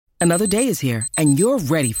Another day is here, and you're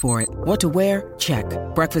ready for it. What to wear? Check.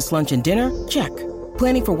 Breakfast, lunch, and dinner? Check.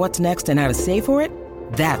 Planning for what's next and how to save for it?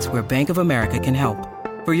 That's where Bank of America can help.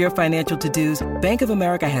 For your financial to-dos, Bank of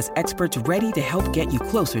America has experts ready to help get you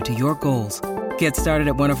closer to your goals. Get started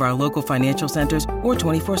at one of our local financial centers or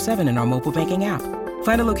 24/7 in our mobile banking app.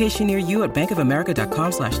 Find a location near you at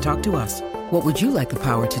bankofamerica.com/talktous. What would you like the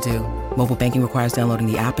power to do? Mobile banking requires downloading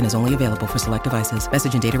the app and is only available for select devices.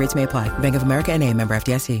 Message and data rates may apply. Bank of America NA, member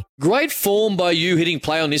FDIC. Great form by you hitting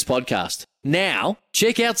play on this podcast. Now,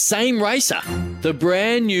 check out Same Racer, the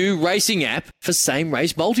brand new racing app for same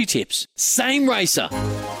race multi-tips. Same Racer.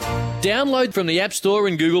 Download from the App Store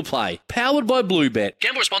and Google Play. Powered by Bluebet.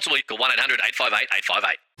 Gamble responsibly. Call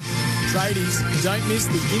 1-800-858-858. Tradies, don't miss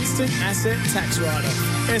the instant asset tax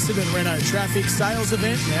write-off. Essendon Renault traffic sales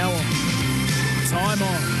event now on. Time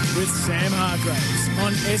on with Sam Hargraves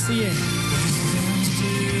on SEN.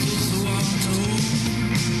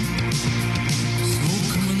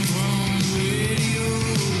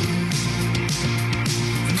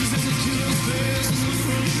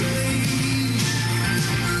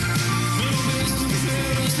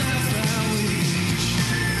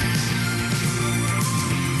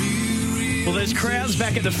 Well, there's crowds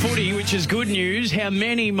back at the footy, which is good news. How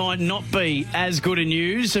many might not be as good a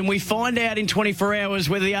news? And we find out in 24 hours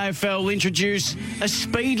whether the AFL will introduce a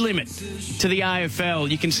speed limit to the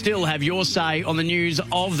AFL. You can still have your say on the news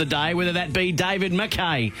of the day, whether that be David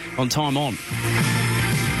McKay on Time On.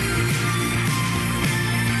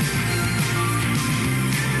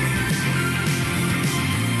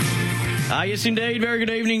 Yes, indeed. Very good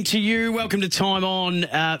evening to you. Welcome to Time On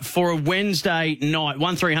for a Wednesday night.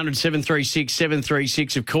 1300 736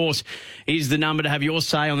 736, of course, is the number to have your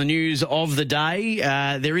say on the news of the day.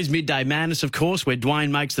 There is Midday Madness, of course, where Dwayne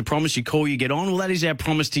makes the promise you call, you get on. Well, that is our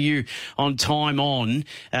promise to you on Time On,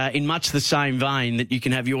 in much the same vein that you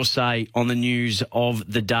can have your say on the news of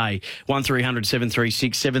the day. 1300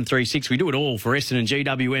 736 736. We do it all for Essendon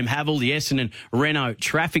GWM Haval. The Essendon Renault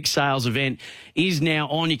traffic sales event is now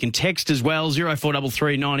on. You can text as well,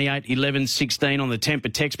 0433 98 11 16 on the Temper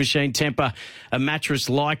text machine. Temper, a mattress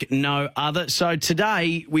like no other. So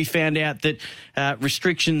today we found out that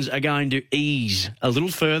restrictions are going to ease a little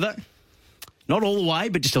further. Not all the way,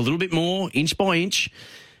 but just a little bit more, inch by inch.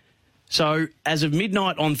 So as of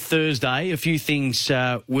midnight on Thursday, a few things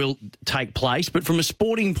will take place. But from a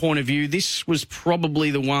sporting point of view, this was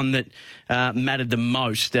probably the one that mattered the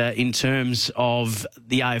most in terms of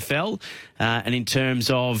the AFL and in terms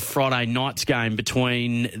of Friday night's game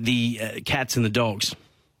between the Cats and the Dogs.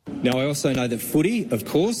 Now, I also know that footy, of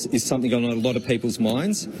course, is something on a lot of people's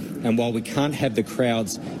minds. And while we can't have the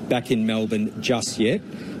crowds back in Melbourne just yet,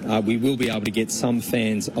 we will be able to get some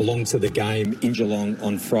fans along to the game in Geelong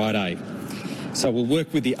on Friday. So we'll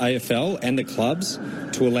work with the AFL and the clubs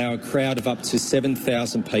to allow a crowd of up to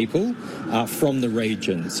 7,000 people from the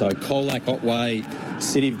region. So Colac, Otway,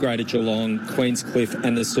 City of Greater Geelong, Queenscliff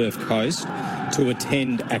and the Surf Coast to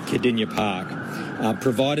attend at Cardinia Park,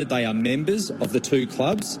 provided they are members of the two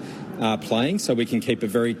clubs playing, so we can keep a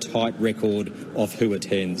very tight record of who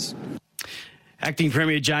attends. Acting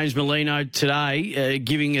Premier James Merlino today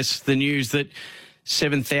giving us the news that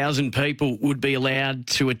 7,000 people would be allowed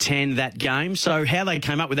to attend that game. So how they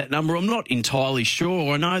came up with that number, I'm not entirely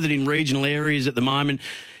sure. I know that in regional areas at the moment,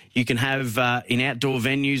 you can have, in outdoor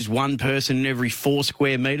venues, one person in every 4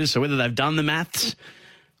 square metres. So whether they've done the maths,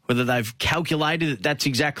 whether they've calculated that that's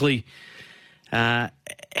exactly how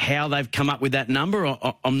they've come up with that number,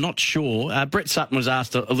 I'm not sure. Brett Sutton was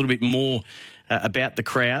asked a little bit more about the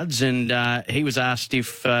crowds, and he was asked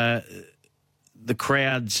if he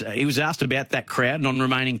was asked about that crowd and on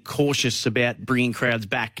remaining cautious about bringing crowds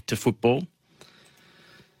back to football.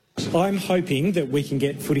 I'm hoping that we can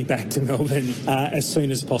get footy back to Melbourne as soon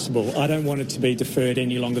as possible. I don't want it to be deferred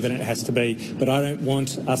any longer than it has to be, but I don't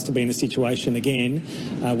want us to be in a situation again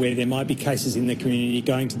where there might be cases in the community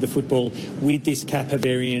going to the football with this Kappa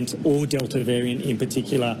variant or Delta variant in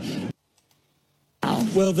particular.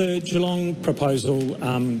 Well, the Geelong proposal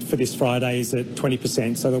for this Friday is at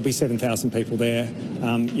 20%, so there'll be 7,000 people there.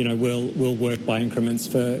 We'll work by increments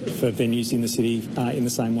for venues in the city in the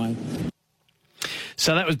same way.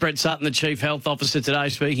 So that was Brett Sutton, the Chief Health Officer today,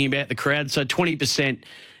 speaking about the crowd. So 20%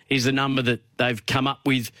 is the number that they've come up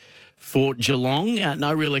with for Geelong.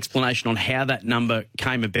 No real explanation on how that number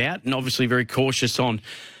came about, and obviously very cautious on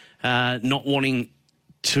not wanting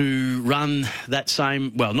to run that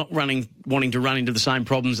same, well, not wanting to run into the same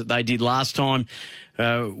problems that they did last time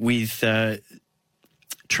with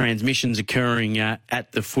transmissions occurring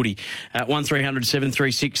at the footy. 1300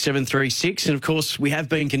 736 736. And, of course, we have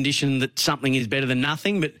been conditioned that something is better than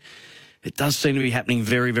nothing, but it does seem to be happening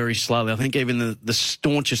very, very slowly. I think even the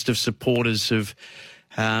staunchest of supporters of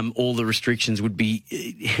all the restrictions would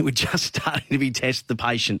just starting to be test the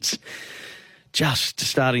patience. Just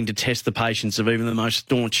starting to test the patience of even the most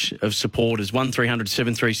staunch of supporters. 1300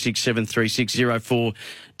 736 736 04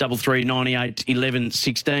 33 98 11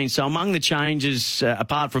 16. So among the changes,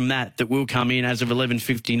 apart from that will come in as of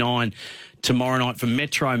 11:59 tomorrow night for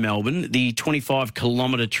Metro Melbourne, the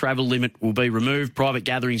 25-kilometre travel limit will be removed. Private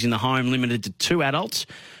gatherings in the home limited to 2 adults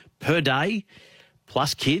per day,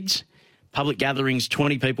 plus kids. Public gatherings,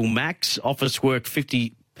 20 people max. Office work,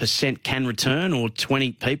 50% can return, or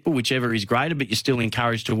 20 people, whichever is greater, but you're still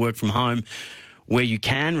encouraged to work from home where you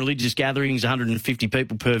can. Religious gatherings, 150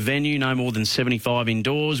 people per venue, no more than 75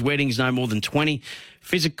 indoors. Weddings, no more than 20.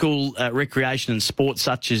 Physical recreation and sports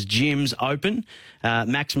such as gyms open.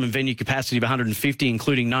 Maximum venue capacity of 150,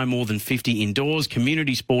 including no more than 50 indoors.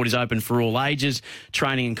 Community sport is open for all ages.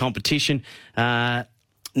 Training and competition.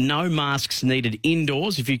 No masks needed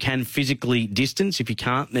indoors if you can physically distance. If you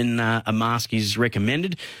can't, then a mask is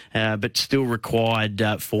recommended, but still required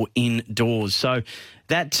for indoors. So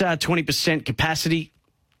that 20% capacity,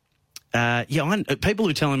 people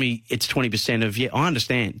are telling me it's 20% of, I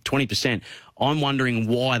understand, 20%. I'm wondering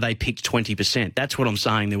why they picked 20%. That's what I'm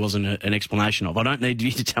saying there wasn't an explanation of. I don't need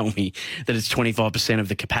you to tell me that it's 25% of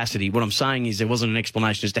the capacity. What I'm saying is there wasn't an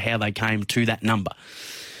explanation as to how they came to that number.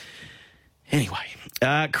 Anyway,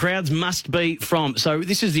 crowds must be from... So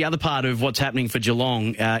this is the other part of what's happening for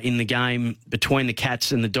Geelong in the game between the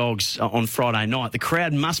Cats and the Dogs on Friday night. The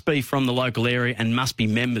crowd must be from the local area and must be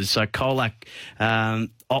members. So Colac,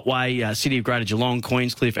 Otway, City of Greater Geelong,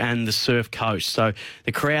 Queenscliff and the Surf Coast. So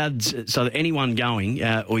the crowds... So that anyone going,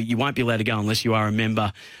 or you won't be allowed to go unless you are a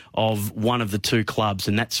member of one of the two clubs,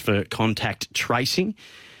 and that's for contact tracing.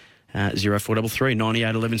 0433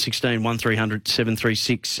 98 11 16 1300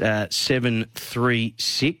 736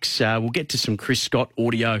 736. We'll get to some Chris Scott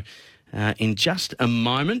audio in just a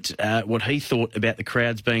moment. What he thought about the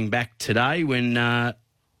crowds being back today when...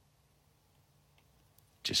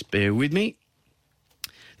 just bear with me.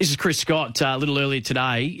 This is Chris Scott a little earlier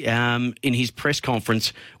today in his press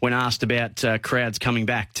conference when asked about crowds coming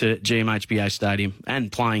back to GMHBA Stadium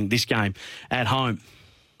and playing this game at home.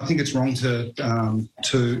 I think it's wrong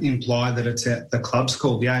to imply that it's at the club's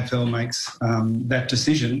call. The AFL makes that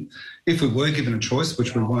decision. If we were given a choice,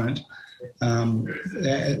 which we weren't, our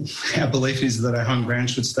belief is that our home ground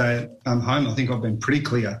should stay at home. I think I've been pretty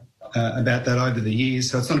clear about that over the years,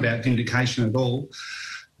 so it's not about vindication at all.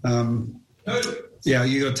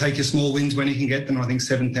 You've got to take your small wins when you can get them. I think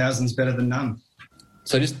 7,000 is better than none.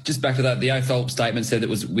 So just back to that, the AFL statement said it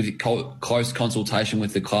was with close consultation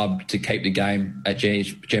with the club to keep the game at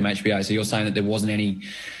GMHBA. So you're saying that there wasn't any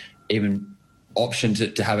even option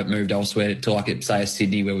to have it moved elsewhere to, like, say, a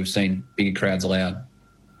Sydney where we've seen bigger crowds allowed?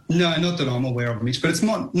 No, not that I'm aware of, Mitch, but it's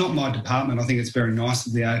not my department. I think it's very nice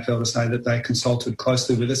of the AFL to say that they consulted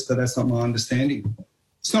closely with us, but that's not my understanding.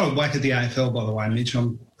 It's not a whack at the AFL, by the way, Mitch.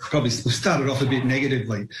 I'm probably started off a bit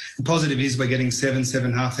negatively. The positive is we're getting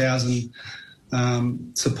 7,500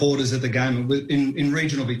 supporters at the game. In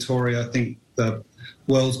regional Victoria, I think the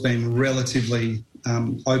world's been relatively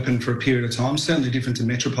open for a period of time, certainly different to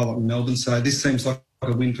metropolitan Melbourne. So this seems like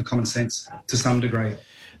a win for common sense to some degree.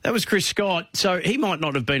 That was Chris Scott. So he might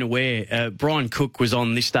not have been aware. Brian Cook was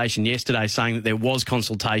on this station yesterday saying that there was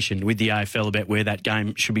consultation with the AFL about where that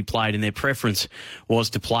game should be played, and their preference was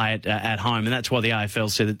to play it at home. And that's why the AFL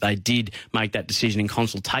said that they did make that decision in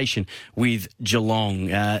consultation with Geelong.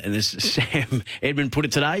 And as Sam Edmund put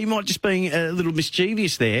it today, you might just be a little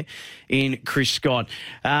mischievous there in Chris Scott.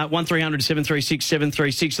 1300 736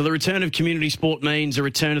 736. So the return of community sport means a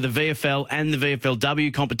return of the VFL and the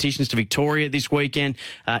VFLW competitions to Victoria this weekend.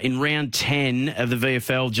 In round 10 of the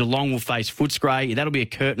VFL, Geelong will face Footscray. That'll be a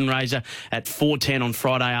curtain raiser at 4:10 on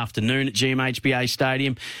Friday afternoon at GMHBA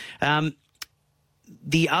Stadium.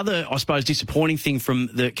 The other, I suppose, disappointing thing from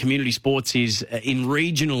the community sports is in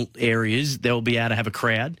regional areas, they'll be able to have a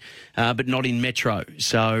crowd, but not in metro.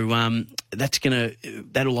 So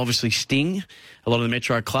that'll obviously sting a lot of the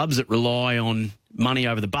metro clubs that rely on money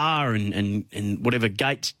over the bar and whatever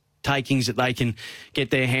gate takings that they can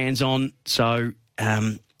get their hands on. So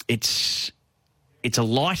it's a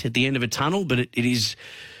light at the end of a tunnel, but it is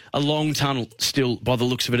a long tunnel still by the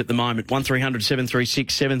looks of it at the moment. 1300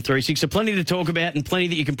 736 736. So plenty to talk about and plenty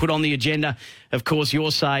that you can put on the agenda. Of course,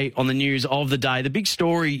 your say on the news of the day. The big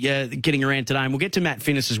story getting around today, and we'll get to Matt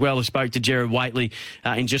Finnis as well, who spoke to Gerard Whateley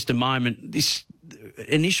in just a moment. This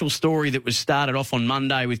initial story that was started off on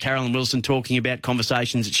Monday with Carolyn Wilson talking about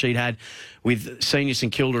conversations that she'd had with senior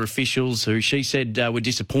St Kilda officials who she said were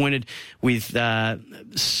disappointed with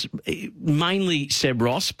mainly Seb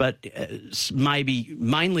Ross, but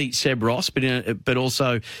mainly Seb Ross, but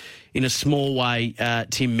also in a small way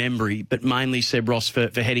Tim Membry, but mainly Seb Ross for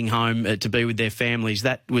heading home to be with their families.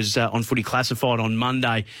 That was on Footy Classified on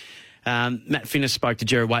Monday. Matt Finnis spoke to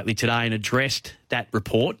Gerard Whateley today and addressed that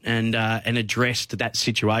report and addressed that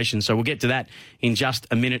situation. So we'll get to that in just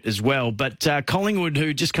a minute as well. But Collingwood,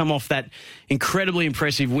 who just come off that incredibly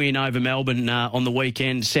impressive win over Melbourne on the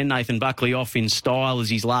weekend, send Nathan Buckley off in style as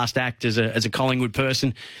his last act as a Collingwood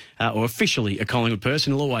person, or officially a Collingwood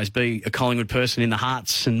person. He'll always be a Collingwood person in the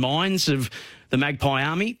hearts and minds of the Magpie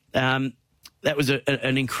Army. That was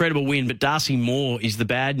an incredible win, but Darcy Moore is the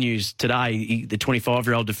bad news today. The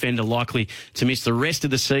 25-year-old defender likely to miss the rest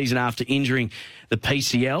of the season after injuring the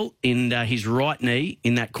PCL in his right knee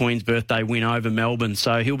in that Queen's Birthday win over Melbourne.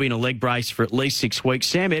 So he'll be in a leg brace for at least 6 weeks.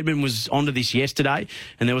 Sam Edmund was onto this yesterday,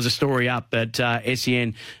 and there was a story up at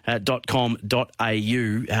sen.com.au.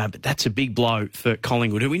 But that's a big blow for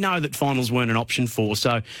Collingwood, who we know that finals weren't an option for.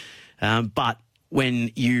 So, but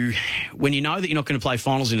when you know that you're not going to play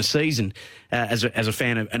finals in a season, as a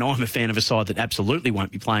fan of, and I'm a fan of a side that absolutely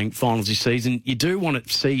won't be playing finals this season, you do want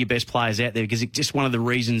to see your best players out there because it's just one of the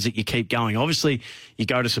reasons that you keep going. Obviously, you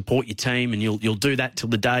go to support your team and you'll do that till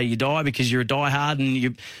the day you die because you're a diehard and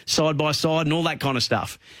you're side by side and all that kind of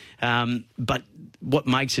stuff. But what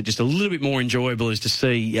makes it just a little bit more enjoyable is to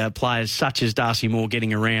see players such as Darcy Moore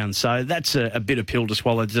getting around. So that's a bitter pill to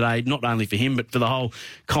swallow today, not only for him, but for the whole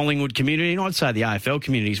Collingwood community, and I'd say the AFL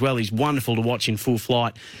community as well. He's wonderful to watch in full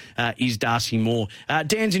flight, is Darcy Moore.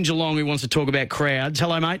 Dan's in Geelong who wants to talk about crowds.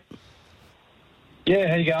 Hello, mate. Yeah,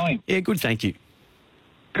 how you going? Yeah, good, thank you.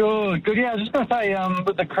 Good. Yeah, I was just going to say,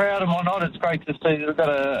 with the crowd and whatnot, it's great to see we've got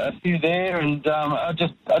a few there, and I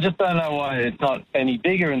just don't know why it's not any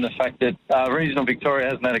bigger in the fact that regional Victoria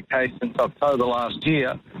hasn't had a case since October last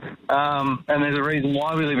year, and there's a reason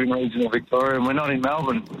why we live in regional Victoria and we're not in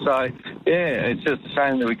Melbourne. So, yeah, it's just a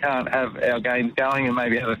shame that we can't have our games going and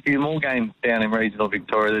maybe have a few more games down in regional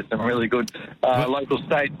Victoria. There's some really good local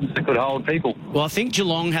stations that could hold people. Well, I think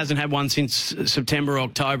Geelong hasn't had one since September or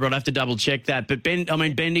October. I'd have to double check that. But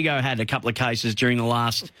Bendigo had a couple of cases during the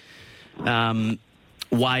last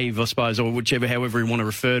wave, I suppose, or however you want to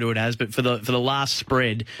refer to it as. But for the last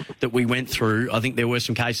spread that we went through, I think there were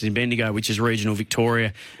some cases in Bendigo, which is regional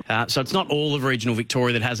Victoria. So it's not all of regional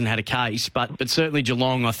Victoria that hasn't had a case, but certainly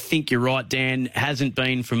Geelong, I think you're right, Dan, hasn't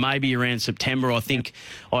been from maybe around September, I think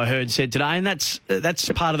I heard said today. And that's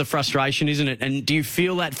part of the frustration, isn't it? And do you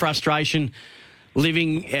feel that frustration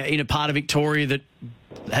living in a part of Victoria that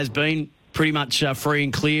has been pretty much free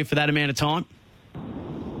and clear for that amount of time?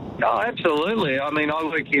 Oh, absolutely. I mean, I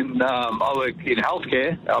work in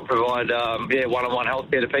healthcare. I provide one-on-one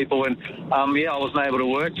healthcare to people, and I wasn't able to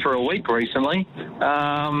work for a week recently,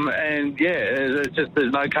 it's just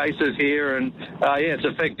there's no cases here, and it's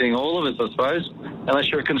affecting all of us, I suppose. Unless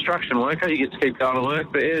you're a construction worker, you get to keep going to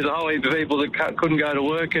work. But there's a whole heap of people that couldn't go to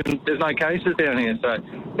work, and there's no cases down here. So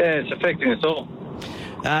it's affecting us all.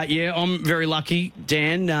 I'm very lucky,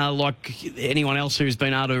 Dan, like anyone else who's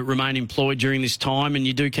been able to remain employed during this time, and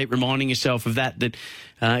you do keep reminding yourself of that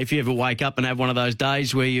if you ever wake up and have one of those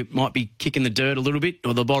days where you might be kicking the dirt a little bit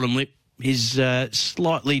or the bottom lip is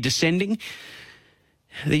slightly descending,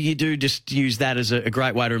 you do just use that as a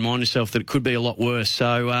great way to remind yourself that it could be a lot worse.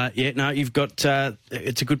 So, you've got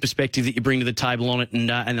it's a good perspective that you bring to the table on it,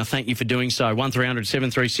 and I thank you for doing so. 1300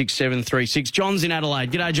 736 736. John's in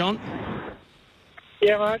Adelaide. G'day, John.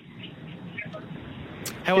 Yeah, mate.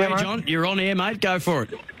 How are you, John? You're on air, mate. Go for it.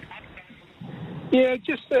 Yeah,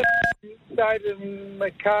 just David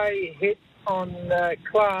McKay hit on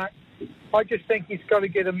Clark. I just think he's got to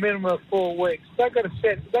get a minimum of 4 weeks. They've got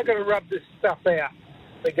to rub this stuff out,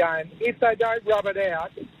 the game. If they don't rub it out,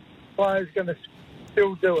 players are going to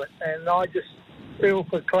still do it. And I just feel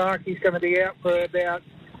for Clark, he's going to be out for about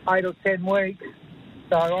 8 or 10 weeks.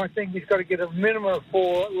 So I think he's got to get a minimum of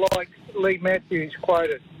 4, like Lee Matthews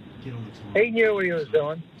quoted. He knew what he was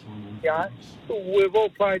doing. Yeah, we've all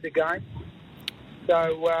played the game.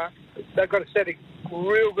 So they've got to set a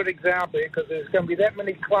real good example here because there's going to be that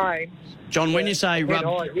many claims. John, when you say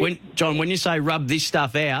rub this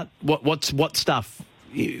stuff out, what stuff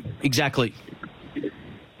exactly?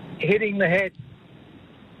 Hitting the head,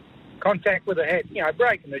 contact with the head.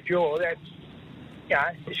 Breaking the jaw. That's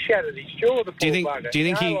it shattered his jaw. The poor bugger.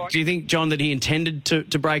 Do you think, John, that he intended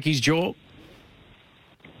to break his jaw?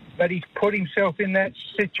 But he's put himself in that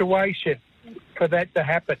situation for that to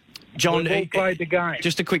happen. John, we've all played the game.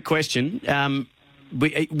 Just a quick question.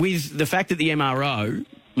 with the fact that the MRO,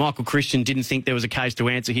 Michael Christian, didn't think there was a case to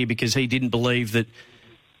answer here because he didn't believe that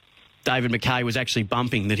David Mackay was actually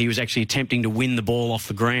bumping, that he was actually attempting to win the ball off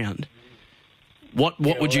the ground. What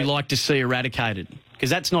would you like to see eradicated? Because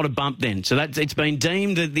that's not a bump then. So it's been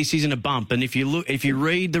deemed that this isn't a bump. And if you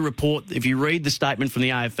read the report, if you read the statement from the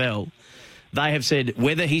AFL, they have said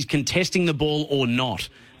whether he's contesting the ball or not,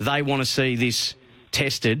 they want to see this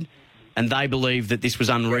tested, and they believe that this was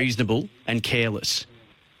unreasonable and careless.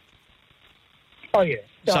 Oh, yeah.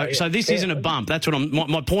 So this isn't a bump. That's what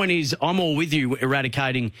my point is. I'm all with you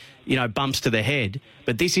eradicating, bumps to the head,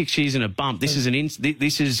 but this actually isn't a bump. This is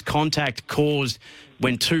this is contact caused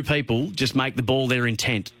when two people just make the ball their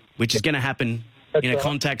intent, which is going to happen in a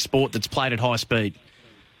contact sport that's played at high speed.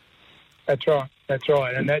 That's right. That's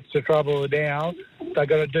right. And that's the trouble now. They've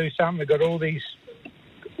got to do something. They've got all these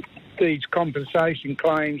compensation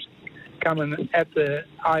claims coming at the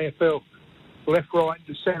AFL, left, right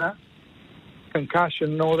and centre,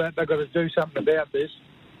 concussion and all that. They've got to do something about this.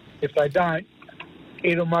 If they don't,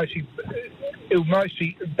 it'll mostly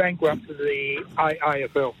bankrupt the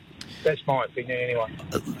AFL. That's my opinion anyway.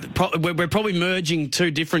 We're probably merging two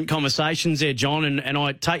different conversations there, John, and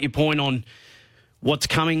I take your point on what's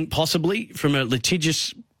coming possibly from a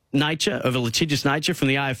litigious nature from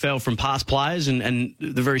the AFL, from past players, and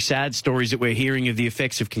the very sad stories that we're hearing of the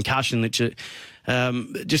effects of concussion that are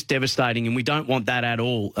just devastating, and we don't want that at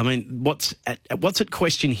all. I mean, what's at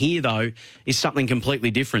question here, though, is something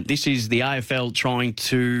completely different. This is the AFL trying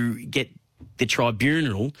to get the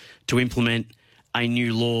tribunal to implement a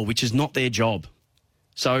new law, which is not their job.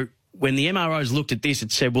 So when the MROs looked at this,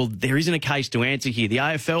 it said, well, there isn't a case to answer here. The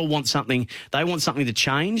AFL wants something. They want something to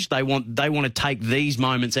change. They want to take these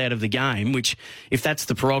moments out of the game, which, if that's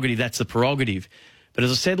the prerogative, that's the prerogative. But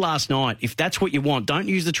as I said last night, if that's what you want, don't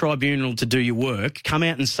use the tribunal to do your work. Come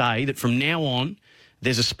out and say that from now on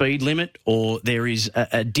there's a speed limit, or there is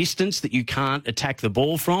a distance that you can't attack the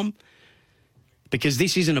ball from, because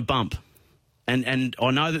this isn't a bump. And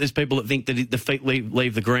I know that there's people that think that the feet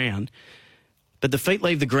leave the ground, but the feet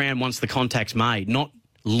leave the ground once the contact's made, not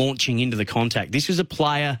launching into the contact. This is a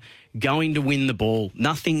player going to win the ball.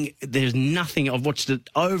 There's nothing. I've watched it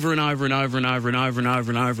over and over and over and over and over and over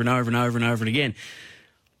and over and over and over and over and again.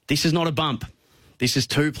 This is not a bump. This is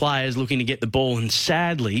two players looking to get the ball, and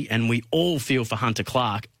sadly, and we all feel for Hunter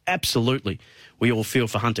Clark, absolutely, we all feel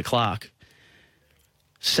for Hunter Clark.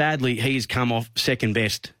 Sadly, he's come off second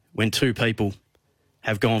best when two people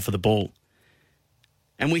have gone for the ball.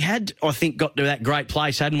 And we had, I think, got to that great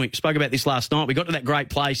place, hadn't we? Spoke about this last night. We got to that great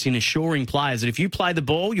place in assuring players that if you play the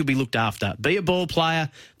ball, you'll be looked after. Be a ball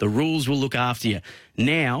player, the rules will look after you.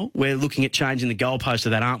 Now we're looking at changing the goalpost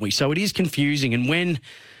of that, aren't we? So it is confusing. And when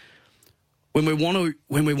we're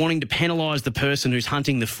wanting to penalise the person who's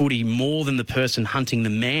hunting the footy more than the person hunting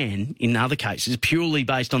the man in other cases, purely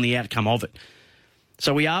based on the outcome of it.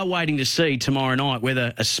 So we are waiting to see tomorrow night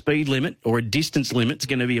whether a speed limit or a distance limit is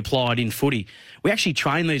going to be applied in footy. We actually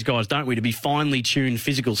train these guys, don't we, to be finely tuned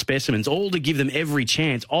physical specimens, all to give them every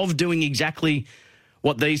chance of doing exactly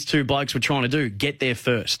what these two blokes were trying to do, get there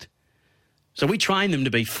first. So we train them to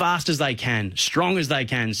be fast as they can, strong as they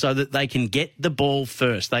can, so that they can get the ball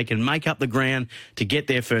first. They can make up the ground to get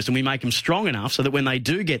there first, and we make them strong enough so that when they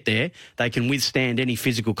do get there, they can withstand any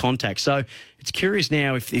physical contact. So it's curious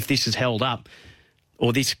now if this is held up,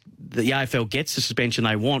 or the AFL gets the suspension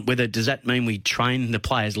they want, does that mean we train the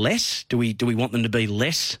players less? Do we want them to be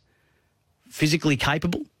less physically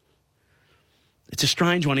capable? It's a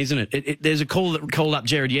strange one, isn't it? There's a call that called up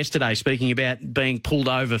Jared yesterday speaking about being pulled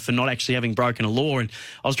over for not actually having broken a law. And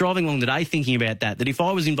I was driving along today thinking about that if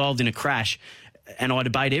I was involved in a crash and I'd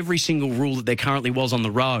obeyed every single rule that there currently was on the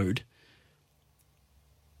road,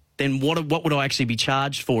 then what would I actually be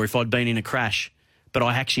charged for if I'd been in a crash, but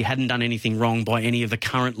I actually hadn't done anything wrong by any of the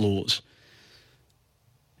current laws?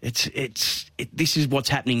 This is what's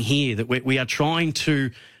happening here, that we are trying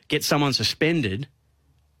to get someone suspended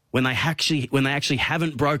when they actually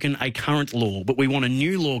haven't broken a current law, but we want a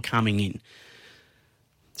new law coming in.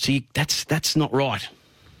 See, that's not right.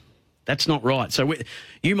 That's not right. So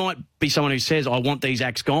you might be someone who says, I want these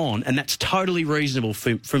acts gone, and that's totally reasonable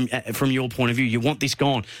from your point of view. You want this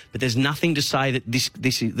gone, but there's nothing to say that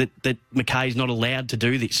that McKay's not allowed to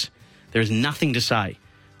do this. There is nothing to say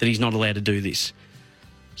that he's not allowed to do this.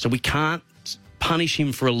 So we can't punish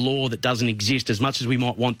him for a law that doesn't exist as much as we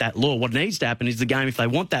might want that law. What needs to happen is the game, if they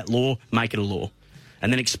want that law, make it a law,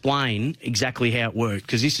 and then explain exactly how it works,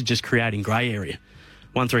 because this is just creating grey area.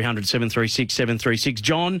 1300 736 736.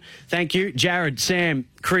 John, thank you. Jared, Sam,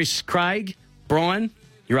 Chris, Craig, Brian,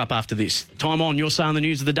 you're up after this. Time on, you're saying the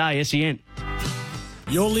news of the day, SEN.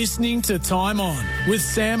 You're listening to Time On with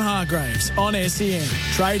Sam Hargraves on SEN.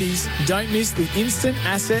 Tradies, don't miss the instant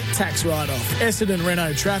asset tax write-off. Essendon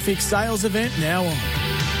Renault Traffic sales event now on.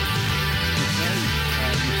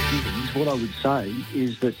 What I would say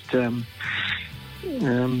is that,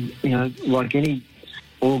 like any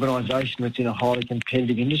organisation that's in a highly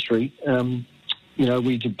competitive industry,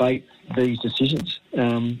 we debate these decisions.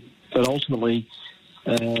 But ultimately,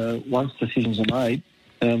 once decisions are made,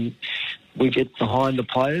 we get behind the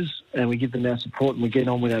players and we give them our support and we get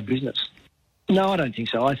on with our business. No, I don't think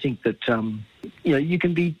so. I think that you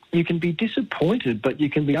can be disappointed, but you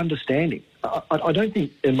can be understanding. I don't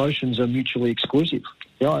think emotions are mutually exclusive.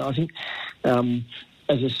 I think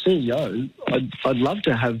as a CEO, I'd love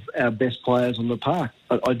to have our best players on the park.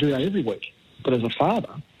 I do that every week. But as a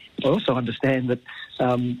father, I also understand that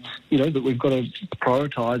that we've got to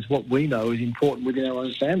prioritise what we know is important within our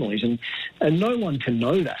own families, and no one can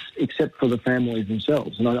know that except for the families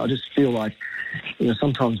themselves. And I just feel like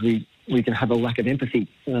sometimes we can have a lack of empathy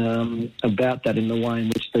about that in the way in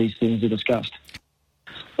which these things are discussed.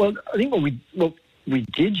 Well, I think what we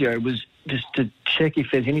did, Joe, was just to check if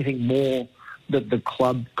there's anything more that the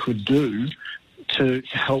club could do to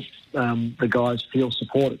help the guys feel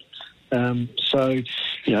supported. So,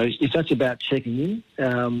 if that's about checking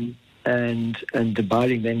in and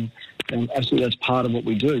debating, then absolutely that's part of what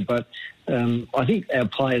we do. But I think our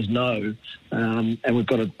players know, and we've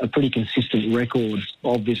got a pretty consistent record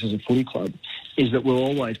of this as a footy club, is that we'll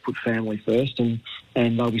always put family first and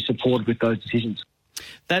they'll be supported with those decisions.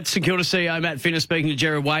 That's St Kilda CEO Matt Finner speaking to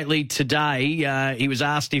Gerard Whateley today. He was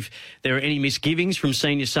asked if there are any misgivings from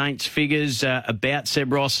senior Saints figures about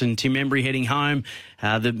Seb Ross and Tim Embry heading home.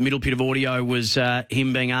 The middle bit of audio was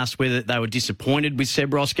him being asked whether they were disappointed with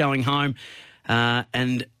Seb Ross going home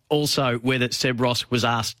and also whether Seb Ross was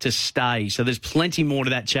asked to stay. So there's plenty more to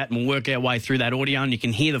that chat, and we'll work our way through that audio, and you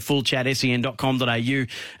can hear the full chat, sen.com.au,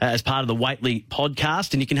 as part of the Whateley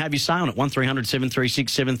podcast, and you can have your say on it, 1300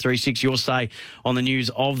 736 736, your say on the news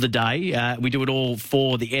of the day. We do it all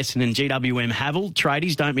for the Essendon GWM Haval.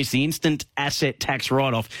 Tradies, don't miss the instant asset tax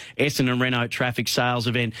write-off. Essendon Renault Traffic sales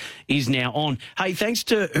event is now on. Hey, thanks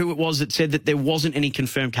to who it was that said that there wasn't any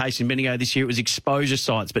confirmed case in Bendigo this year. It was exposure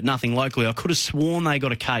sites, but nothing locally. I could have sworn they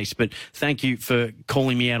got a case, but thank you for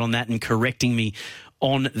calling me out on that and correcting me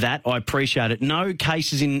on that. I appreciate it. No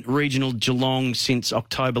cases in regional Geelong since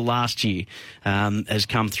October last year has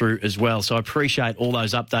come through as well. So I appreciate all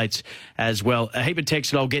those updates as well. A heap of text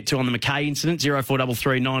that I'll get to on the McKay incident,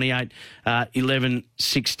 0433 98 11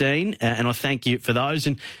 16, and I thank you for those.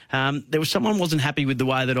 And there was someone wasn't happy with the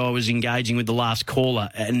way that I was engaging with the last caller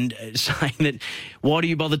and saying that, why do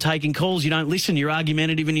you bother taking calls? You don't listen, you're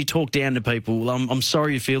argumentative and you talk down to people. Well, I'm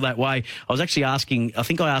sorry you feel that way. I was actually asking, I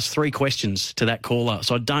think I asked 3 questions to that caller.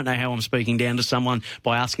 So I don't know how I'm speaking down to someone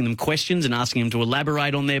by asking them questions and asking them to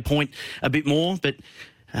elaborate on their point a bit more. But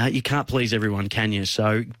you can't please everyone, can you?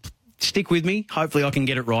 So stick with me. Hopefully I can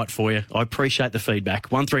get it right for you. I appreciate the feedback.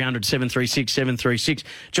 1300 736 736.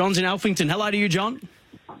 John's in Alphington. Hello to you, John.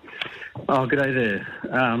 Oh, g'day there.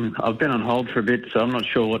 I've been on hold for a bit, so I'm not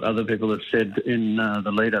sure what other people have said in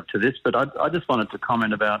the lead up to this, but I just wanted to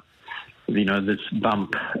comment about, this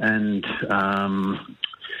bump and...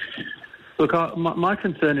 Look, my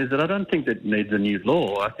concern is that I don't think that needs a new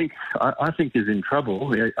law. I think he's in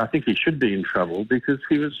trouble. I think he should be in trouble because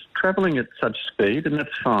he was travelling at such speed, and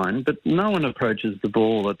that's fine, but no one approaches the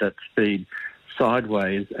ball at that speed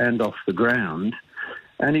sideways and off the ground,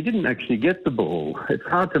 and he didn't actually get the ball. It's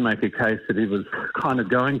hard to make a case that he was kind of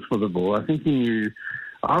going for the ball.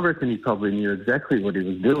 I reckon he probably knew exactly what he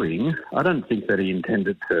was doing. I don't think that he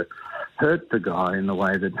intended to hurt the guy in the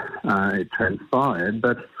way that it transpired,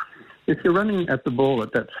 but if you're running at the ball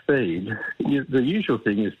at that speed, the usual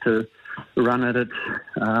thing is to run at it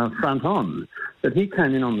front on. But he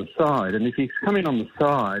came in on the side, and if he's coming on the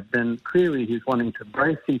side, then clearly he's wanting to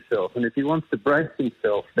brace himself. And if he wants to brace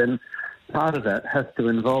himself, then part of that has to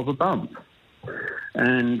involve a bump.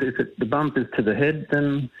 And if the bump is to the head,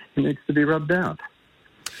 then it needs to be rubbed out.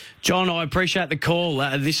 John, I appreciate the call.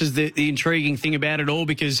 This is the intriguing thing about it all,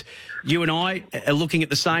 because you and I are looking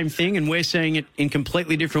at the same thing and we're seeing it in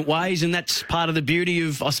completely different ways, and that's part of the beauty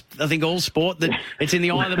of, I think, all sport, that it's in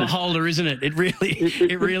the eye of the beholder, isn't it? It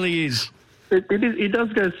really is. He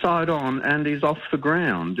does go side on and he's off the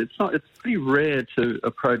ground. It's pretty rare to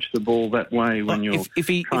approach the ball that way when you're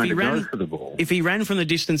trying to go for the ball. If he ran from the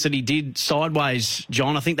distance that he did sideways,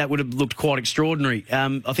 John, I think that would have looked quite extraordinary.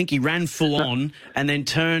 I think he ran full on and then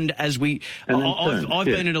turned as we... I've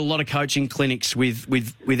been at a lot of coaching clinics with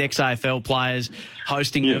ex-AFL players,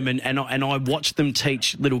 hosting them, and I watched them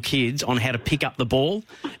teach little kids on how to pick up the ball,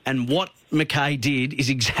 and what McKay did is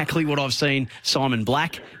exactly what I've seen Simon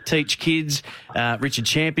Black teach kids, Richard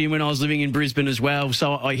Champion when I was living in Brisbane as well.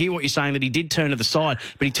 So I hear what you're saying, that he did turn to the side,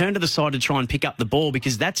 but he turned to the side to try and pick up the ball,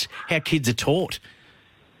 because that's how kids are taught.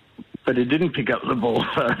 But he didn't pick up the ball.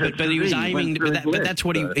 But he was aiming. But that's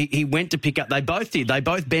what he went to pick up. They both did. They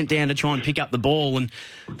both bent down to try and pick up the ball, and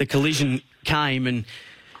the collision came. And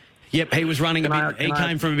yep, he was running a bit. He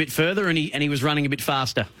came from a bit further, and he was running a bit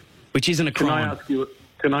faster, which isn't a crime.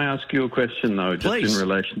 Can I ask you a question though, just Please. in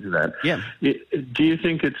relation to that? Yeah. Do you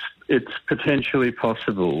think it's potentially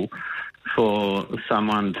possible for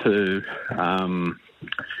someone to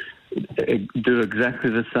do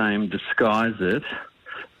exactly the same, disguise it,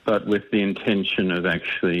 but with the intention of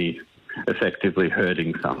actually effectively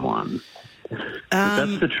hurting someone?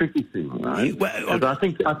 That's the tricky thing, right? Because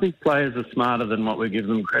I think players are smarter than what we give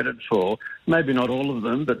them credit for. Maybe not all of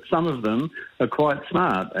them, but some of them are quite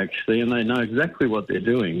smart, actually, and they know exactly what they're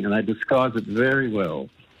doing, and they disguise it very well.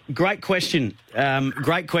 Great question.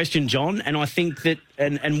 Great question, John. And I think that,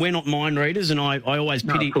 and we're not mind readers, and I always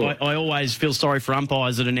pity, I always feel sorry for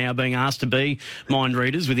umpires that are now being asked to be mind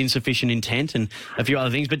readers with insufficient intent and a few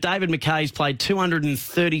other things. But David McKay's played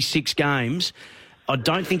 236 games. I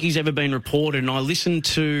don't think he's ever been reported. And I listened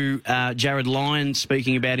to Jared Lyon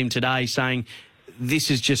speaking about him today, saying this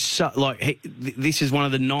is just this is one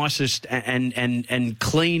of the nicest and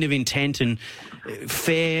clean of intent and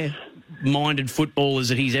fair-minded footballers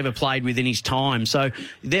that he's ever played with in his time. So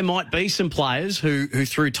there might be some players who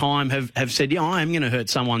through time have said, yeah, I am going to hurt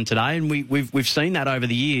someone today, and we've seen that over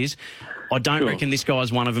the years. I don't reckon this guy's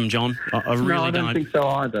one of them, John. I really don't. No, I don't think so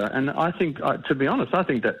either. And I think, to be honest, I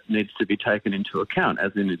think that needs to be taken into account,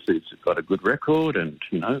 as in it's got a good record and,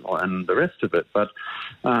 and the rest of it. But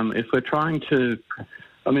if we're trying to...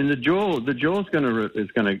 I mean, the jaw's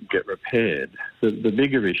is going to get repaired. The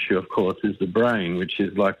bigger issue, of course, is the brain, which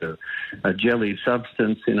is like a jelly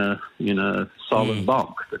substance in a solid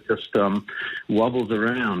box that just wobbles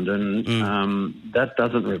around, and that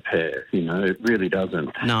doesn't repair. It really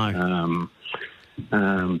doesn't. No.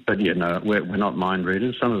 But yeah, no, we're not mind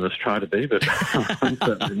readers. Some of us try to be, but I'm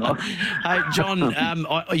certainly not. Hey, John,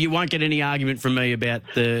 you won't get any argument from me about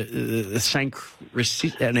the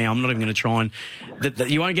now, I'm not even going to try and...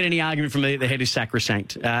 you won't get any argument from me that the head is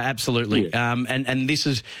sacrosanct. Absolutely. Yeah. And this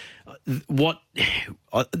is what...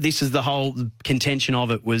 this is the whole contention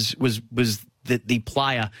of it was that the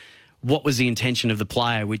player... What was the intention of the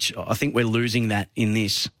player, which I think we're losing that in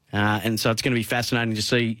this. And so it's going to be fascinating to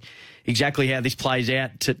see exactly how this plays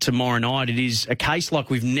out tomorrow night. It is a case like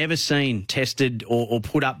we've never seen tested or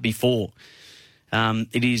put up before.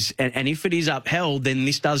 It is, and if it is upheld, then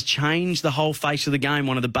this does change the whole face of the game.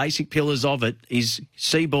 One of the basic pillars of it is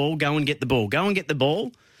see ball, go and get the ball. Go and get the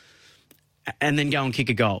ball, and then go and kick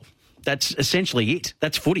a goal. That's essentially it.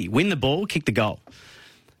 That's footy. Win the ball, kick the goal.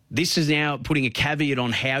 This is now putting a caveat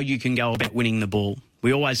on how you can go about winning the ball.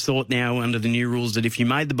 We always thought now under the new rules that if you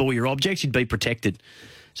made the ball your object, you'd be protected.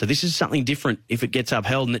 So this is something different if it gets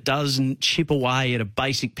upheld, and it doesn't chip away at a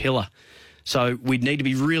basic pillar. So we'd need to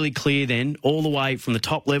be really clear then, all the way from the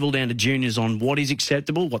top level down to juniors, on what is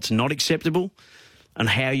acceptable, what's not acceptable, and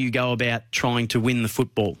how you go about trying to win the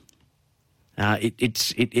football.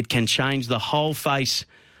 It can change the whole face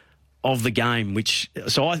of the game,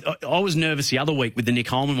 so I was nervous the other week with the Nick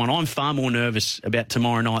Holman one. I'm far more nervous about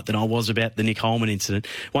tomorrow night than I was about the Nick Holman incident.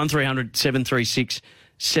 1300 736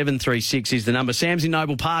 736 is the number. Sam's in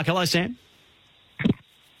Noble Park. Hello, Sam.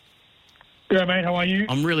 Yeah, mate, how are you?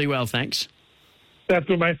 I'm really well, thanks. That's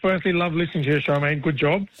good, mate. Firstly, love listening to your show, mate. Good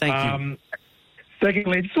job. Thank you.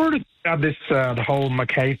 Secondly, just wanted to talk about this, the whole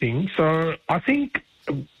McKay thing. So I think,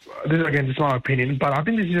 this is my opinion, but I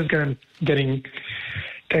think this is just getting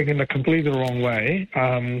taken the completely wrong way.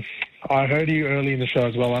 I heard you early in the show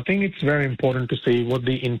as well. I think it's very important to see what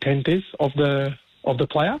the intent is of the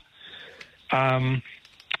player.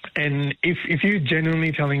 And if you're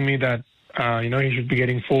genuinely telling me that he should be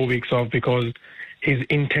getting 4 weeks off because his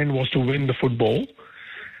intent was to win the football,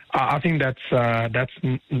 I think that's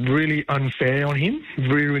really unfair on him.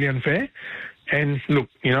 Really, really unfair. And look,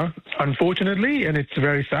 unfortunately, and it's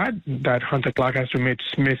very sad that Hunter Clark has to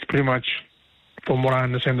miss pretty much, from what I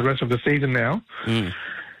understand, the rest of the season now.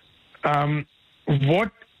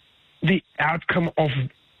 What the outcome of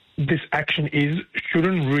this action is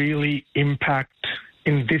shouldn't really impact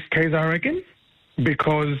in this case, I reckon,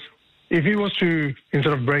 because if he was to,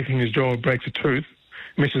 instead of breaking his jaw, breaks a tooth,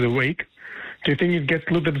 misses a week, do you think it gets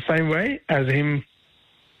looked at the same way as him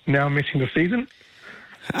now missing the season?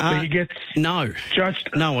 So he gets judged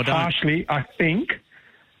harshly, I think,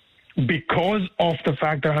 because of the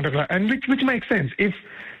fact that Hunter Clark, and which makes sense. If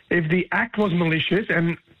the act was malicious,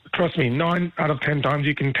 and trust me, 9 out of 10 times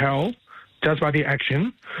you can tell just by the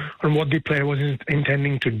action on what the player was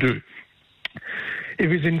intending to do. If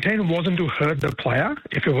his intent wasn't to hurt the player,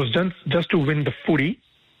 if it was just to win the footy,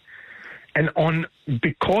 and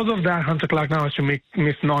because of that, Hunter Clark now has to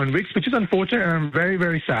miss 9 weeks, which is unfortunate, and I'm very,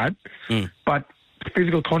 very sad. But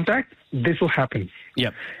physical contact, this will happen.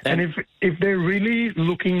 Yep. And if they're really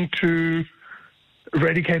looking to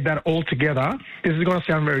eradicate that altogether, this is going to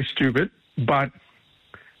sound very stupid, but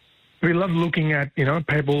we love looking at,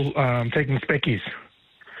 people taking speckies.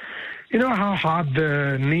 You know how hard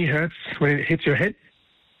the knee hurts when it hits your head?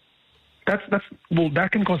 That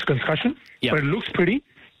can cause a concussion, but it looks pretty.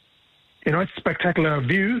 It's a spectacular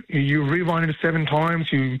view. You rewind it 7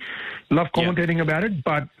 times. You love commentating about it,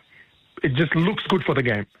 but it just looks good for the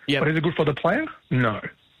game. But is it good for the player? No.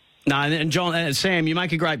 No, and John, Sam, you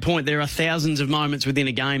make a great point. There are thousands of moments within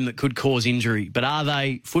a game that could cause injury, but are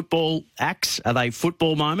they football acts? Are they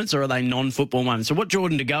football moments, or are they non-football moments? So what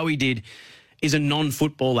Jordan De Goey did is a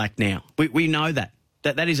non-football act now. We know that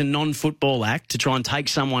is a non-football act to try and take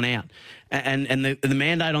someone out. And the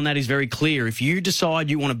mandate on that is very clear. If you decide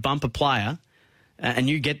you want to bump a player and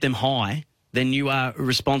you get them high, then you are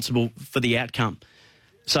responsible for the outcome.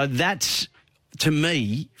 So that's, to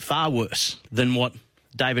me, far worse than what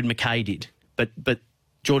David McKay did. But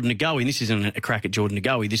Jordan De Goey, and this isn't a crack at Jordan De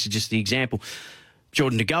Goey, this is just the example.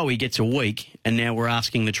 Jordan De Goey gets a week, and now we're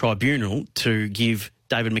asking the tribunal to give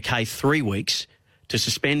David McKay 3 weeks to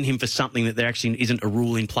suspend him for something that there actually isn't a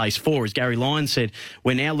rule in place for. As Gary Lyons said,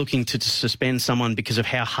 we're now looking to suspend someone because of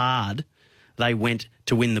how hard they went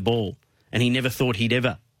to win the ball. And he never thought he'd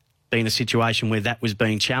ever be in a situation where that was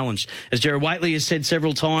being challenged. As Gerard Whateley has said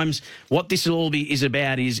several times, what this all is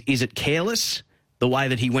about is it careless, the way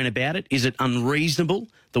that he went about it? Is it unreasonable,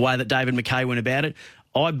 the way that David McKay went about it?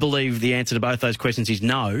 I believe the answer to both those questions is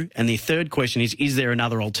no. And the third question is there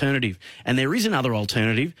another alternative? And there is another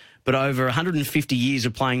alternative, but over 150 years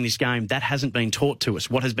of playing this game, that hasn't been taught to us.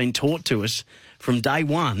 What has been taught to us from day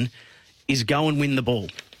one is go and win the ball.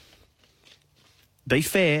 Be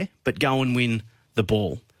fair, but go and win the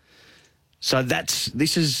ball. So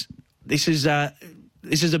this is a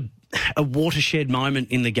watershed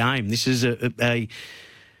moment in the game. This is a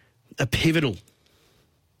pivotal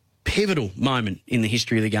moment in the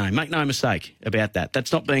history of the game. Make no mistake about that.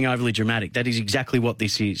 That's not being overly dramatic. That is exactly what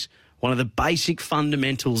this is. One of the basic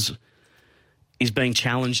fundamentals is being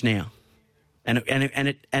challenged now, and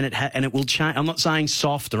it will change. I'm not saying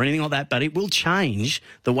soft or anything like that, but it will change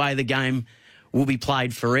the way the game will be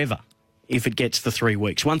played forever if it gets the 3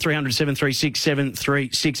 weeks. 1300 736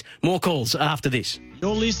 736. More calls after this.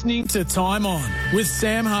 You're listening to Time On with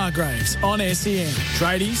Sam Hargraves on SEN.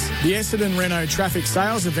 Tradies, the Essendon Renault Traffic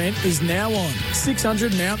Sales event is now on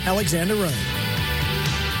 600 Mount Alexander Road.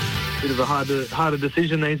 Bit of a harder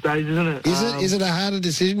decision these days, isn't it? Is it a harder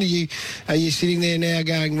decision? Are you sitting there now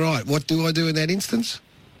going, right, what do I do in that instance?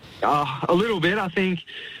 A little bit. I think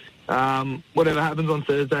whatever happens on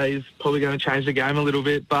Thursday is probably going to change the game a little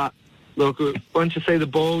bit. But look, once you see the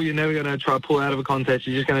ball, you're never going to try to pull out of a contest.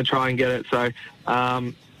 You're just going to try and get it. So,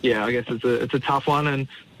 I guess it's a tough one, and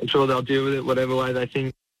I'm sure they'll deal with it whatever way they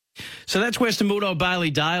think. So that's Western Bulldog Bailey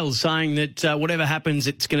Dale saying that whatever happens,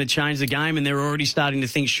 it's going to change the game, and they're already starting to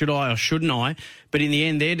think, should I or shouldn't I? But in the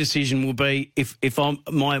end, their decision will be if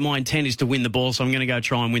my intent is to win the ball, so I'm going to go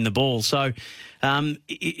try and win the ball. So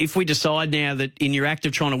if we decide now that in your act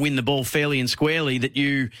of trying to win the ball fairly and squarely that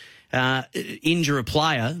you injure a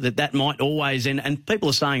player, that might always end. And people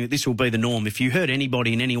are saying that this will be the norm. If you hurt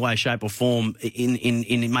anybody in any way, shape or form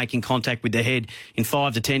in making contact with their head in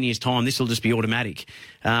 5 to 10 years' time, this will just be automatic.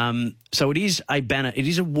 So it is a banner. It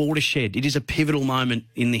is a watershed. It is a pivotal moment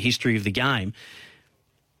in the history of the game.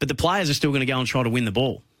 But the players are still going to go and try to win the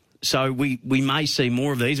ball. So we may see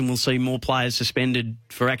more of these, and we'll see more players suspended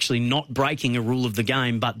for actually not breaking a rule of the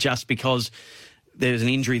game, but just because there's an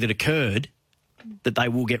injury that occurred, that they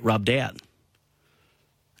will get rubbed out.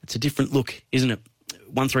 It's a different look, isn't it?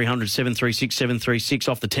 1300 736 736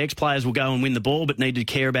 off the text. Players will go and win the ball but need to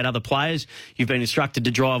care about other players. You've been instructed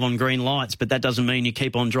to drive on green lights, but that doesn't mean you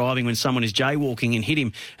keep on driving when someone is jaywalking and hit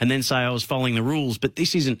him and then say I was following the rules. But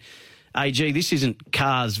this isn't, AG, this isn't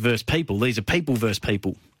cars versus people. These are people versus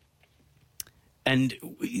people. And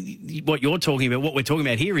what you're talking about, what we're talking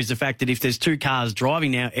about here is the fact that if there's two cars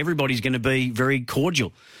driving now, everybody's going to be very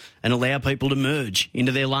cordial and allow people to merge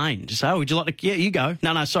into their lane. Just say, oh, would you like to... Yeah, you go.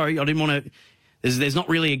 No, sorry, I didn't want to... There's not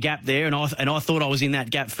really a gap there, and I thought I was in that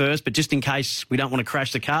gap first, but just in case we don't want to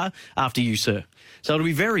crash the car, after you, sir. So it'll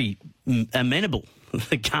be very amenable,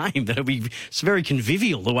 the game. It's very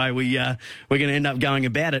convivial, the way we're going to end up going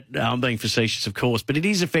about it. I'm being facetious, of course, but it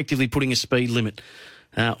is effectively putting a speed limit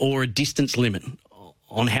or a distance limit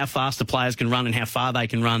on how fast the players can run and how far they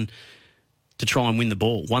can run to try and win the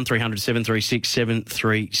ball. 1300 736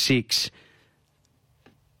 736.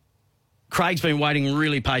 Craig's been waiting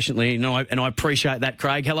really patiently, and I appreciate that,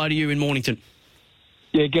 Craig. Hello to you in Mornington.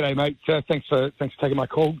 Yeah, g'day, mate. Thanks for taking my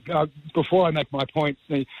call. Before I make my point,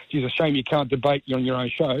 it's a shame you can't debate on your own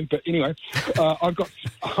show. But anyway, I've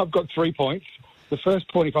got 3 points. The first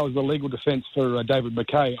point, if I was the legal defence for David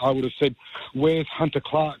McKay, I would have said, where's Hunter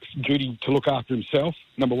Clark's duty to look after himself,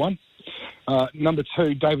 number one? Number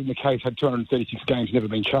two, David McKay's had 236 games, never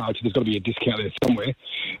been charged. So there's got to be a discount there somewhere.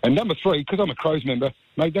 And number three, because I'm a Crows member,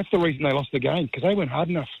 mate, that's the reason they lost the game, because they weren't hard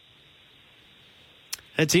enough.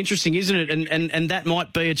 It's interesting, isn't it? And that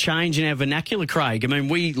might be a change in our vernacular, Craig. I mean,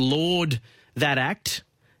 we laud that act.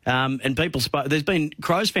 And people there's been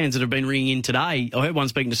Crows fans that have been ringing in today. I heard one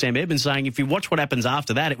speaking to Sam Edmonds saying if you watch what happens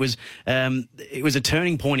after that, it was a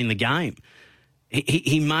turning point in the game.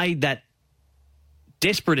 He made that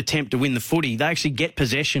desperate attempt to win the footy. They actually get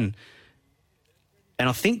possession and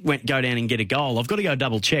I think go down and get a goal. I've got to go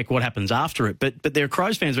double check what happens after it. But there are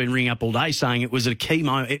Crows fans been ringing up all day saying it was a key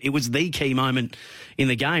moment. It was the key moment in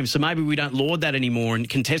the game. So maybe we don't laud that anymore, and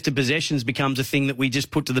contested possessions becomes a thing that we just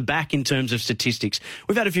put to the back in terms of statistics.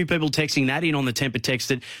 We've had a few people texting that in on the temper text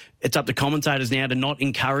that it's up to commentators now to not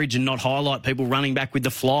encourage and not highlight people running back with the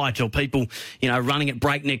flight or people, running at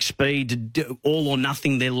breakneck speed to do all or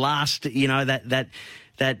nothing. Their last, that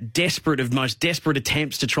most desperate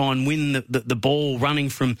attempts to try and win the ball, running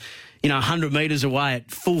from, 100 metres away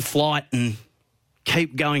at full flight and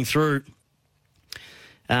keep going through.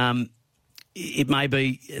 It may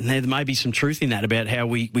be, and there may be some truth in that about how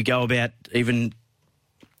we go about even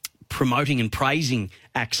promoting and praising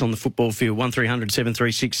acts on the football field. 1300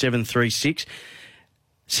 736 736.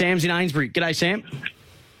 Sam's in Ainsbury. G'day, Sam.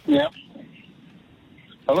 Yeah.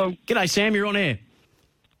 Hello. G'day, Sam. You're on air.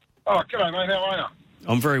 Oh, g'day, mate. How are you?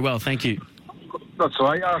 I'm very well, thank you. That's all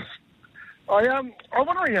right. I'm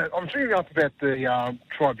wondering, I'm thinking up about the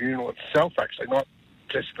tribunal itself, actually, not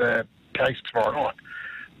just the case tomorrow night.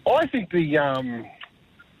 I think how can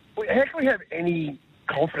we have any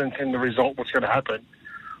confidence in the result, what's going to happen,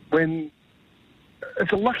 when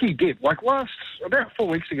it's a lucky dip? Like about 4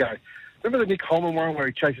 weeks ago, remember the Nick Holman one where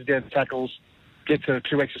he chases down the tackles, gets a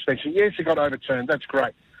 2-week suspension? Yes, it got overturned. That's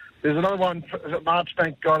great. There's another one,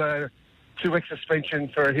 Marchbank got a 2-week suspension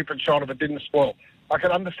for a hip and shoulder but didn't spoil. I can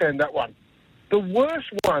understand that one. The worst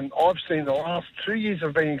one I've seen the last 2 years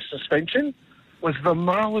of being suspension was the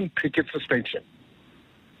Marlon Pickett suspension.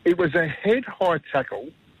 It was a head-high tackle,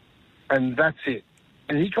 and that's it.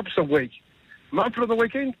 And he cops a week. Mumford on the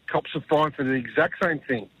weekend, cops a fine for the exact same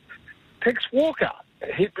thing. Tex Walker,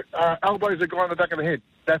 elbows a guy in the back of the head.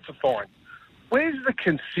 That's a fine. Where's the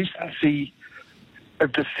consistency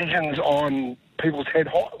of decisions on people's head,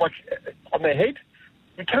 like on their head?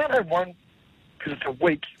 You can't have one because it's a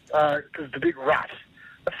weak, because it's a bit rough.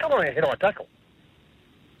 That's not on a head-high tackle,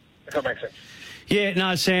 if that makes sense. Yeah,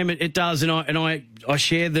 no, Sam, it does, and I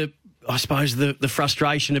share the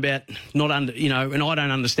frustration about not and I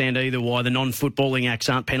don't understand either why the non-footballing acts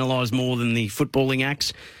aren't penalised more than the footballing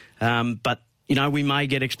acts. But we may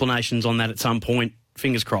get explanations on that at some point.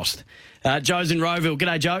 Fingers crossed. Joe's in Rowville.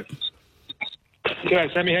 G'day, Joe.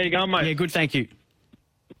 G'day, Sammy. How you going, mate? Yeah, good, thank you.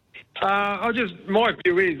 My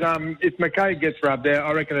view is, if McKay gets rubbed out,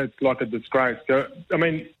 I reckon it's like a disgrace.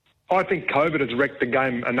 I think COVID has wrecked the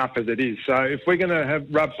game enough as it is. So if we're going to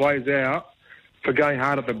rub players out for going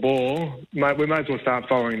hard at the ball, mate, we may as well start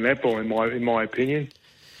following netball, in my opinion.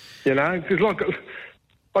 Because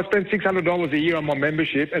I spend $600 a year on my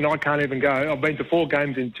membership and I can't even go. I've been to 4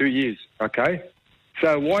 games in 2 years, okay?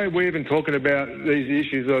 So why are we even talking about these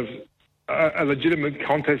issues of a legitimate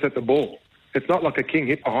contest at the ball? It's not like a king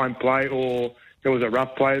hit behind play or there was a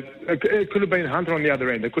rough play. It could have been Hunter on the other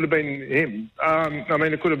end. It could have been him.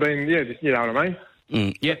 It could have been, you know what I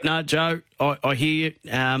mean? Yeah, no, Joe, I hear you.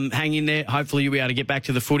 Hang in there. Hopefully you'll be able to get back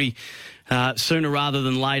to the footy sooner rather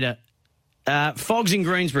than later. Fogg's in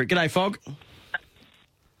Greensboro. G'day, Fogg.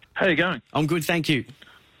 How you going? I'm good, thank you.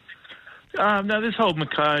 Now, this whole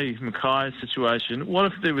Mackay situation, what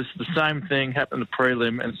if there was the same thing happened to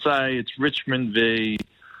prelim and say it's Richmond v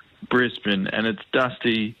Brisbane and it's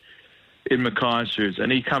Dusty in Mackay's shoes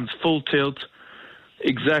and he comes full tilt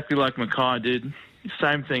exactly like Mackay did,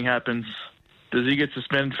 same thing happens, does he get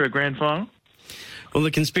suspended for a grand final? Well,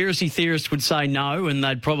 the conspiracy theorists would say no, and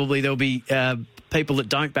there'll be people that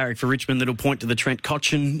don't barrack for Richmond that'll point to the Trent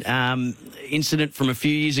Cotchin incident from a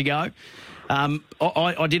few years ago.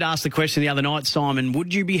 I did ask the question the other night, Simon,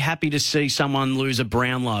 would you be happy to see someone lose a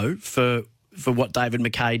Brownlow for what David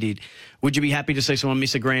McKay did? Would you be happy to see someone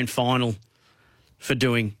miss a grand final for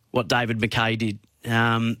doing what David Mackay did.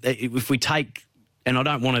 If we take, and I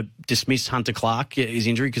don't want to dismiss Hunter Clark, his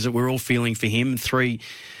injury, because we're all feeling for him. 3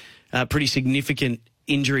 pretty significant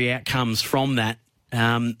injury outcomes from that.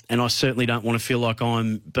 And I certainly don't want to feel like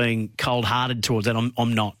I'm being cold-hearted towards that.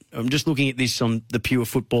 I'm not. I'm just looking at this on the pure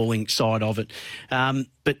footballing side of it.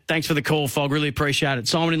 But thanks for the call, Fog. Really appreciate it.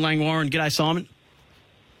 Simon in Langwarrin. G'day, Simon.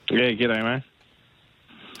 Yeah, g'day, mate.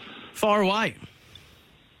 Fire away.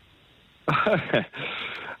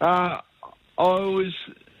 I was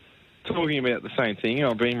talking about the same thing.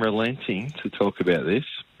 I've been relenting to talk about this,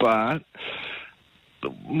 but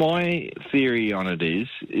my theory on it is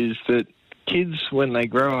that kids, when they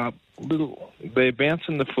grow up, they're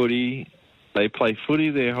bouncing the footy, they play footy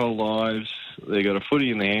their whole lives, they've got a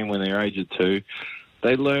footy in their hand when they're age of 2,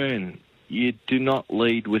 they learn you do not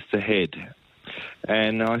lead with the head.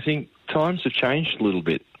 And I think times have changed a little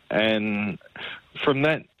bit. And from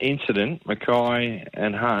that incident, Mackay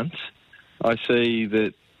and Hunt, I see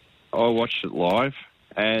that I watched it live,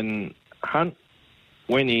 and Hunt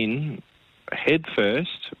went in head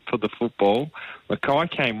first for the football. Mackay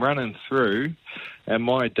came running through, and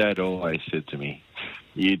my dad always said to me,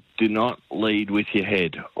 you do not lead with your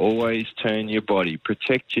head. Always turn your body.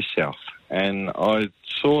 Protect yourself. And I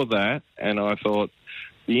saw that, and I thought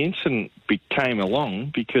the incident came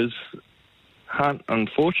along because Hunt,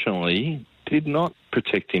 unfortunately, did not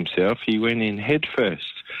protect himself. He went in head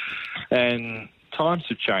first. And times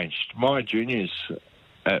have changed. My juniors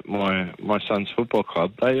at my son's football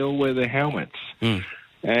club, they all wear their helmets.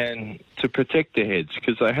 And to protect their heads,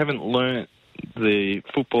 because they haven't learnt the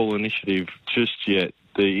football initiative just yet,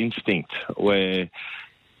 the instinct where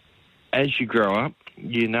as you grow up,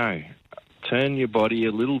 turn your body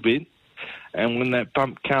a little bit, and when that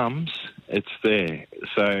bump comes, it's there.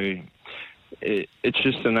 So it's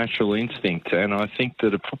just a natural instinct, and I think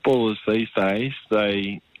that the footballers these days,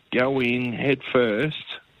 they go in head first,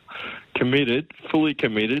 fully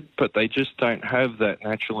committed, but they just don't have that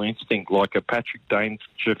natural instinct like a Patrick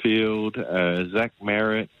Dangerfield, Zach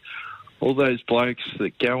Merritt, all those blokes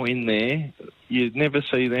that go in there. You never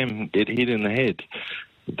see them get hit in the head.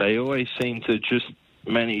 They always seem to just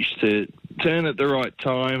manage to turn at the right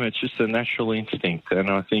time. It's just a natural instinct, and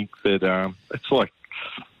I think that it's like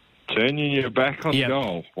turning your back on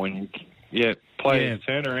goal when players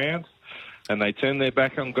turn around and they turn their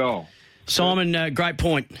back on goal. Simon, great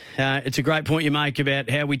point. It's a great point you make about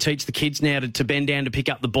how we teach the kids now to bend down to pick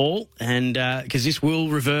up the ball, and because this will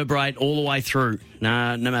reverberate all the way through,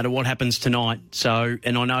 no matter what happens tonight. So,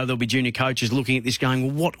 and I know there'll be junior coaches looking at this going,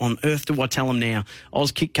 well, what on earth do I tell them now?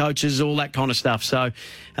 Oz kick coaches, all that kind of stuff. So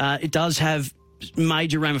it does have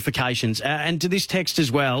major ramifications. And to this text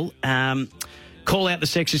as well, call out the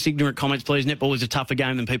sexist, ignorant comments, please. Netball is a tougher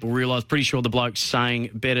game than people realise. Pretty sure the bloke's saying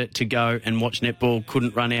better to go and watch netball.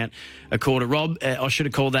 Couldn't run out a quarter. Rob, I should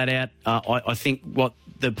have called that out. I think what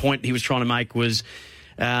the point he was trying to make was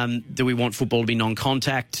do we want football to be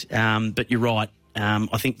non-contact? But you're right.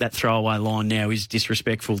 I think that throwaway line now is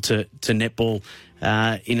disrespectful to netball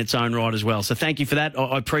in its own right as well. So thank you for that.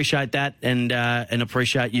 I appreciate that, and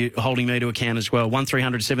appreciate you holding me to account as well.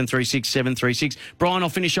 1300 736 736. Brian, I'll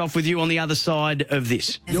finish off with you on the other side of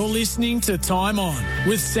this. You're listening to Time On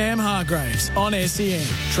with Sam Hargraves on SEN.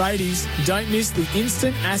 Tradies, don't miss the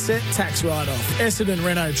instant asset tax write-off. Essendon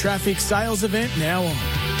Renault Traffic sales event now on.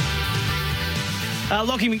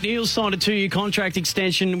 Lockie McNeil signed a 2-year contract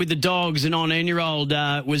extension with the Dogs. An 19-year-old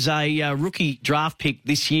was a rookie draft pick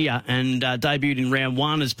this year and debuted in round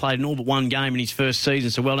 1, has played in all but one game in his first season,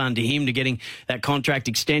 so well done to him to getting that contract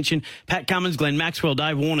extension. Pat Cummins, Glenn Maxwell,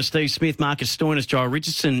 Dave Warner, Steve Smith, Marcus Stoinis, Joel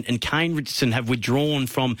Richardson and Kane Richardson have withdrawn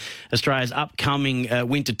from Australia's upcoming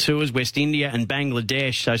winter tours, West India and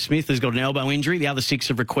Bangladesh. So Smith has got an elbow injury. The other 6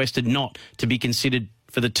 have requested not to be considered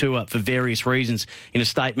for the tour for various reasons in a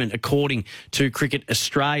statement according to Cricket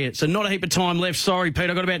Australia. So not a heap of time left. Sorry, Pete,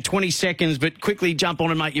 I've got about 20 seconds, but quickly jump on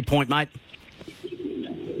and make your point, mate.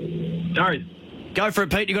 Sorry. Go for it,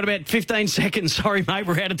 Pete. You've got about 15 seconds. Sorry, mate,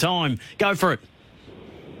 we're out of time. Go for it.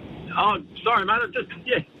 Oh, sorry, mate.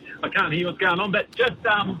 I can't hear what's going on, but just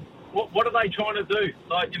what are they trying to do?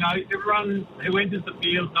 Like, everyone who enters the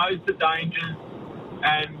field knows the dangers,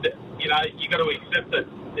 and, you got to accept it.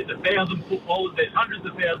 There's 1,000 footballers. There's hundreds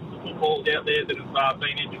of thousands of footballers out there that have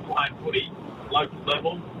been injured playing footy local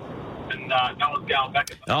level, and no one's going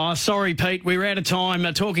back. Oh, sorry, Pete. We're out of time.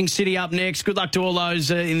 Talking City up next. Good luck to all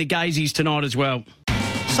those in the Gazies tonight as well.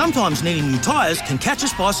 Sometimes needing new tyres can catch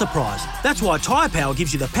us by surprise. That's why Tyre Power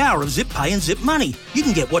gives you the power of Zip Pay and Zip Money. You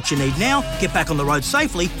can get what you need now, get back on the road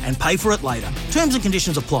safely and pay for it later. Terms and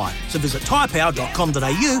conditions apply. So visit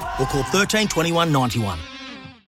tyrepower.com.au or call 13 21 91.